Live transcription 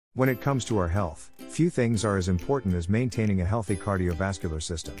When it comes to our health, few things are as important as maintaining a healthy cardiovascular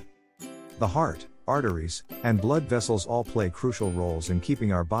system. The heart, arteries, and blood vessels all play crucial roles in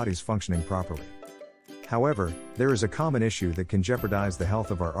keeping our bodies functioning properly. However, there is a common issue that can jeopardize the health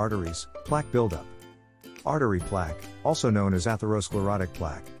of our arteries: plaque buildup. Artery plaque, also known as atherosclerotic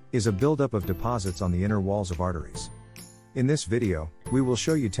plaque, is a buildup of deposits on the inner walls of arteries. In this video, we will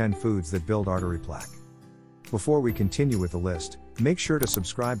show you 10 foods that build artery plaque. Before we continue with the list, make sure to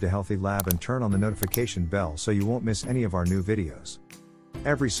subscribe to Healthy Lab and turn on the notification bell so you won't miss any of our new videos.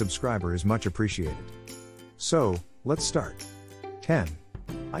 Every subscriber is much appreciated. So, let's start. 10.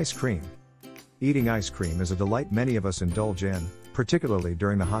 Ice cream. Eating ice cream is a delight many of us indulge in, particularly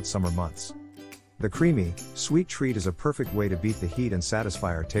during the hot summer months. The creamy, sweet treat is a perfect way to beat the heat and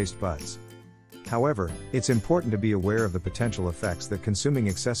satisfy our taste buds. However, it's important to be aware of the potential effects that consuming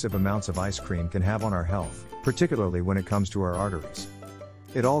excessive amounts of ice cream can have on our health, particularly when it comes to our arteries.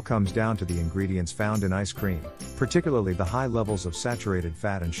 It all comes down to the ingredients found in ice cream, particularly the high levels of saturated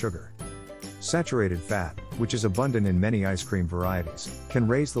fat and sugar. Saturated fat, which is abundant in many ice cream varieties, can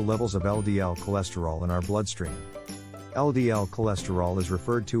raise the levels of LDL cholesterol in our bloodstream. LDL cholesterol is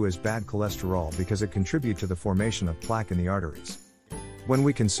referred to as bad cholesterol because it contributes to the formation of plaque in the arteries. When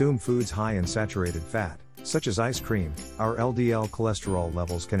we consume foods high in saturated fat, such as ice cream, our LDL cholesterol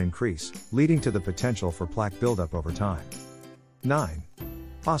levels can increase, leading to the potential for plaque buildup over time. 9.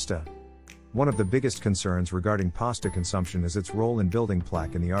 Pasta. One of the biggest concerns regarding pasta consumption is its role in building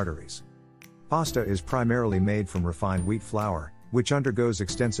plaque in the arteries. Pasta is primarily made from refined wheat flour, which undergoes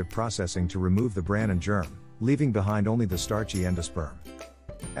extensive processing to remove the bran and germ, leaving behind only the starchy endosperm.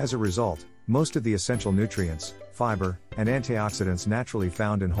 As a result, most of the essential nutrients, fiber, and antioxidants naturally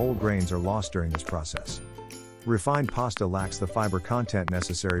found in whole grains are lost during this process. Refined pasta lacks the fiber content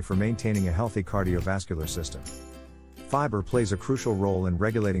necessary for maintaining a healthy cardiovascular system. Fiber plays a crucial role in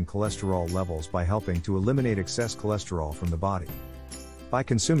regulating cholesterol levels by helping to eliminate excess cholesterol from the body. By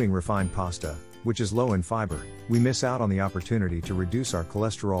consuming refined pasta, which is low in fiber, we miss out on the opportunity to reduce our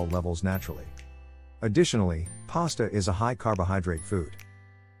cholesterol levels naturally. Additionally, pasta is a high carbohydrate food.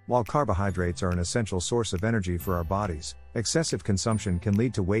 While carbohydrates are an essential source of energy for our bodies, excessive consumption can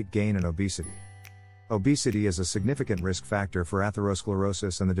lead to weight gain and obesity. Obesity is a significant risk factor for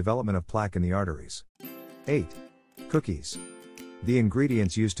atherosclerosis and the development of plaque in the arteries. 8. Cookies. The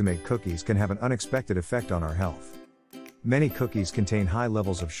ingredients used to make cookies can have an unexpected effect on our health. Many cookies contain high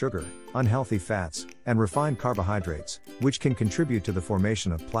levels of sugar, unhealthy fats, and refined carbohydrates, which can contribute to the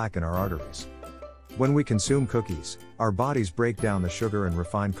formation of plaque in our arteries. When we consume cookies, our bodies break down the sugar and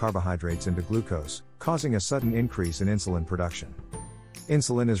refined carbohydrates into glucose, causing a sudden increase in insulin production.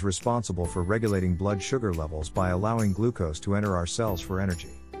 Insulin is responsible for regulating blood sugar levels by allowing glucose to enter our cells for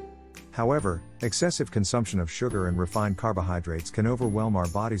energy. However, excessive consumption of sugar and refined carbohydrates can overwhelm our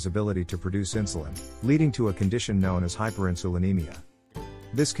body's ability to produce insulin, leading to a condition known as hyperinsulinemia.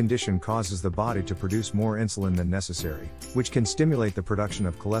 This condition causes the body to produce more insulin than necessary, which can stimulate the production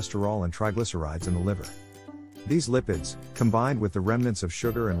of cholesterol and triglycerides in the liver. These lipids, combined with the remnants of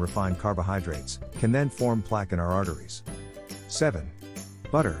sugar and refined carbohydrates, can then form plaque in our arteries. 7.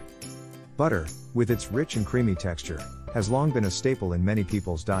 Butter. Butter, with its rich and creamy texture, has long been a staple in many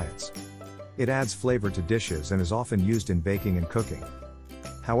people's diets. It adds flavor to dishes and is often used in baking and cooking.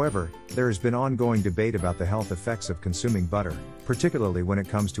 However, there has been ongoing debate about the health effects of consuming butter, particularly when it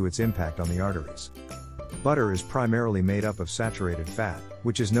comes to its impact on the arteries. Butter is primarily made up of saturated fat,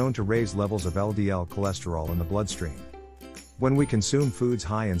 which is known to raise levels of LDL cholesterol in the bloodstream. When we consume foods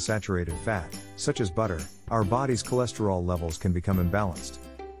high in saturated fat, such as butter, our body's cholesterol levels can become imbalanced.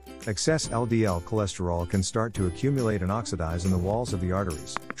 Excess LDL cholesterol can start to accumulate and oxidize in the walls of the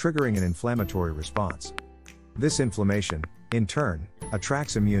arteries, triggering an inflammatory response. This inflammation, in turn,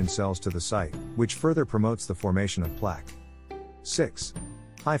 attracts immune cells to the site, which further promotes the formation of plaque. 6.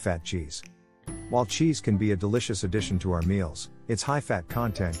 High-fat cheese. While cheese can be a delicious addition to our meals, its high-fat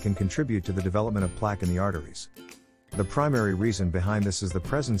content can contribute to the development of plaque in the arteries. The primary reason behind this is the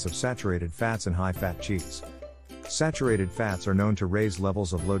presence of saturated fats in high-fat cheese. Saturated fats are known to raise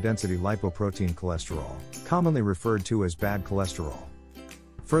levels of low-density lipoprotein cholesterol, commonly referred to as bad cholesterol.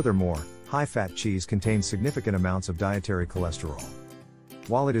 Furthermore, high-fat cheese contains significant amounts of dietary cholesterol.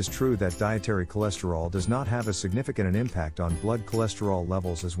 While it is true that dietary cholesterol does not have as significant an impact on blood cholesterol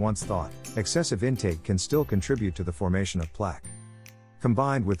levels as once thought, excessive intake can still contribute to the formation of plaque.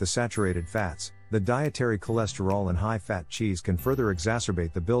 Combined with the saturated fats, the dietary cholesterol in high-fat cheese can further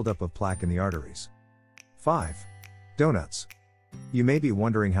exacerbate the buildup of plaque in the arteries. 5. Donuts. You may be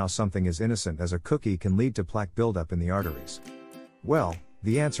wondering how something as innocent as a cookie can lead to plaque buildup in the arteries. Well,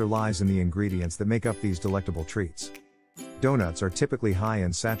 the answer lies in the ingredients that make up these delectable treats. Donuts are typically high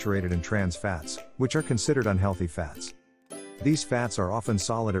in saturated and trans fats, which are considered unhealthy fats. These fats are often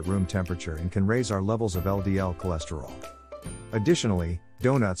solid at room temperature and can raise our levels of LDL cholesterol. Additionally,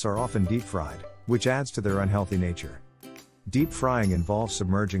 donuts are often deep fried, which adds to their unhealthy nature. Deep frying involves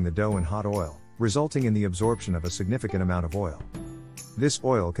submerging the dough in hot oil, resulting in the absorption of a significant amount of oil. This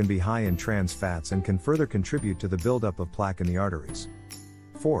oil can be high in trans fats and can further contribute to the buildup of plaque in the arteries.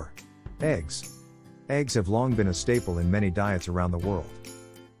 4. Eggs. Eggs have long been a staple in many diets around the world.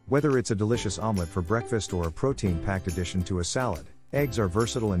 Whether it's a delicious omelet for breakfast or a protein-packed addition to a salad, eggs are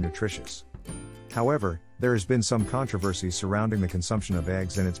versatile and nutritious. However, there has been some controversy surrounding the consumption of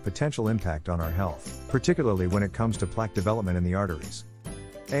eggs and its potential impact on our health, particularly when it comes to plaque development in the arteries.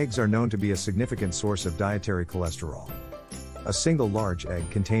 Eggs are known to be a significant source of dietary cholesterol. A single large egg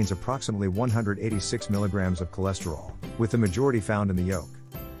contains approximately 186 milligrams of cholesterol, with the majority found in the yolk.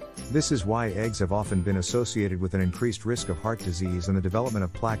 This is why eggs have often been associated with an increased risk of heart disease and the development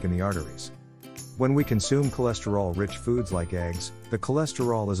of plaque in the arteries. When we consume cholesterol-rich foods like eggs, the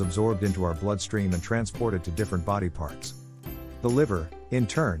cholesterol is absorbed into our bloodstream and transported to different body parts. The liver, in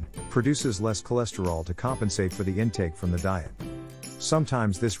turn, produces less cholesterol to compensate for the intake from the diet.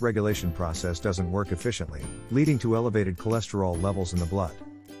 Sometimes this regulation process doesn't work efficiently, leading to elevated cholesterol levels in the blood.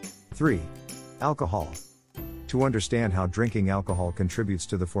 3. Alcohol. To understand how drinking alcohol contributes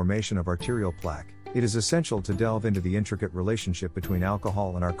to the formation of arterial plaque, it is essential to delve into the intricate relationship between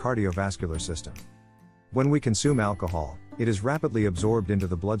alcohol and our cardiovascular system. When we consume alcohol, it is rapidly absorbed into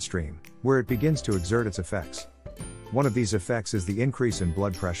the bloodstream, where it begins to exert its effects. One of these effects is the increase in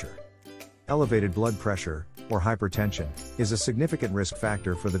blood pressure. Elevated blood pressure, or hypertension, is a significant risk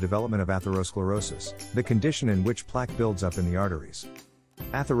factor for the development of atherosclerosis, the condition in which plaque builds up in the arteries.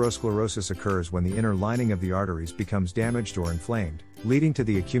 Atherosclerosis occurs when the inner lining of the arteries becomes damaged or inflamed, leading to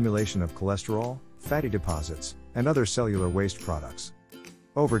the accumulation of cholesterol, fatty deposits, and other cellular waste products.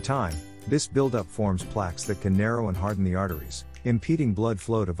 Over time, this buildup forms plaques that can narrow and harden the arteries, impeding blood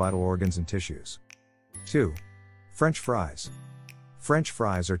flow to vital organs and tissues. 2. French fries. French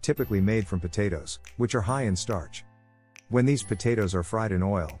fries are typically made from potatoes, which are high in starch. When these potatoes are fried in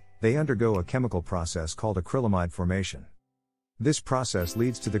oil, they undergo a chemical process called acrylamide formation. This process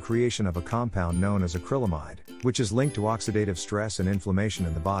leads to the creation of a compound known as acrylamide, which is linked to oxidative stress and inflammation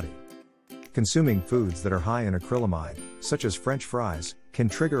in the body. Consuming foods that are high in acrylamide, such as French fries, can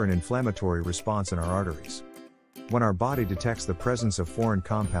trigger an inflammatory response in our arteries. When our body detects the presence of foreign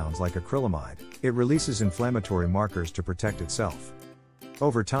compounds like acrylamide, it releases inflammatory markers to protect itself.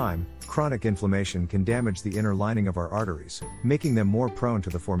 Over time, chronic inflammation can damage the inner lining of our arteries, making them more prone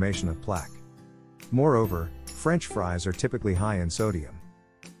to the formation of plaque. Moreover, French fries are typically high in sodium.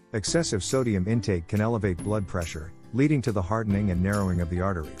 Excessive sodium intake can elevate blood pressure, leading to the hardening and narrowing of the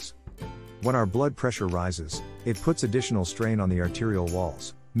arteries. When our blood pressure rises, it puts additional strain on the arterial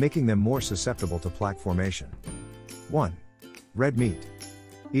walls, making them more susceptible to plaque formation. 1. Red meat.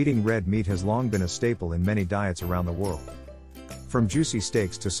 Eating red meat has long been a staple in many diets around the world. From juicy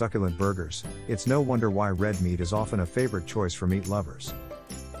steaks to succulent burgers, it's no wonder why red meat is often a favorite choice for meat lovers.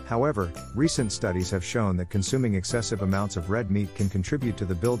 However, recent studies have shown that consuming excessive amounts of red meat can contribute to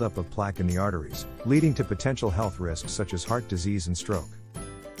the buildup of plaque in the arteries, leading to potential health risks such as heart disease and stroke.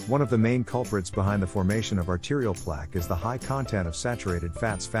 One of the main culprits behind the formation of arterial plaque is the high content of saturated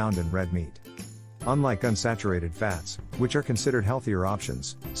fats found in red meat. Unlike unsaturated fats, which are considered healthier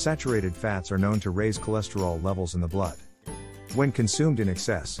options, saturated fats are known to raise cholesterol levels in the blood. When consumed in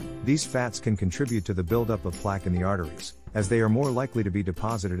excess, these fats can contribute to the buildup of plaque in the arteries, as they are more likely to be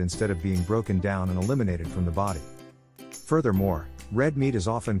deposited instead of being broken down and eliminated from the body. Furthermore, red meat is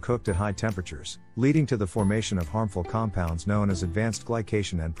often cooked at high temperatures, leading to the formation of harmful compounds known as advanced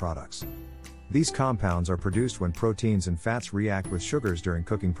glycation end products. These compounds are produced when proteins and fats react with sugars during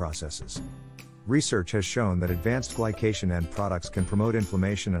cooking processes. Research has shown that advanced glycation end products can promote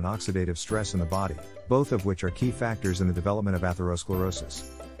inflammation and oxidative stress in the body, both of which are key factors in the development of atherosclerosis.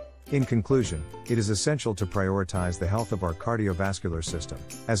 In conclusion, it is essential to prioritize the health of our cardiovascular system,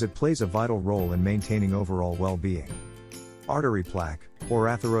 as it plays a vital role in maintaining overall well-being. Artery plaque, or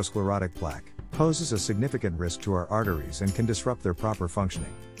atherosclerotic plaque, poses a significant risk to our arteries and can disrupt their proper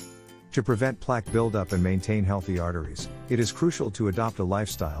functioning. To prevent plaque buildup and maintain healthy arteries, it is crucial to adopt a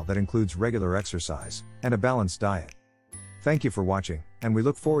lifestyle that includes regular exercise and a balanced diet. Thank you for watching, and we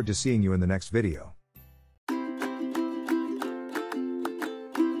look forward to seeing you in the next video.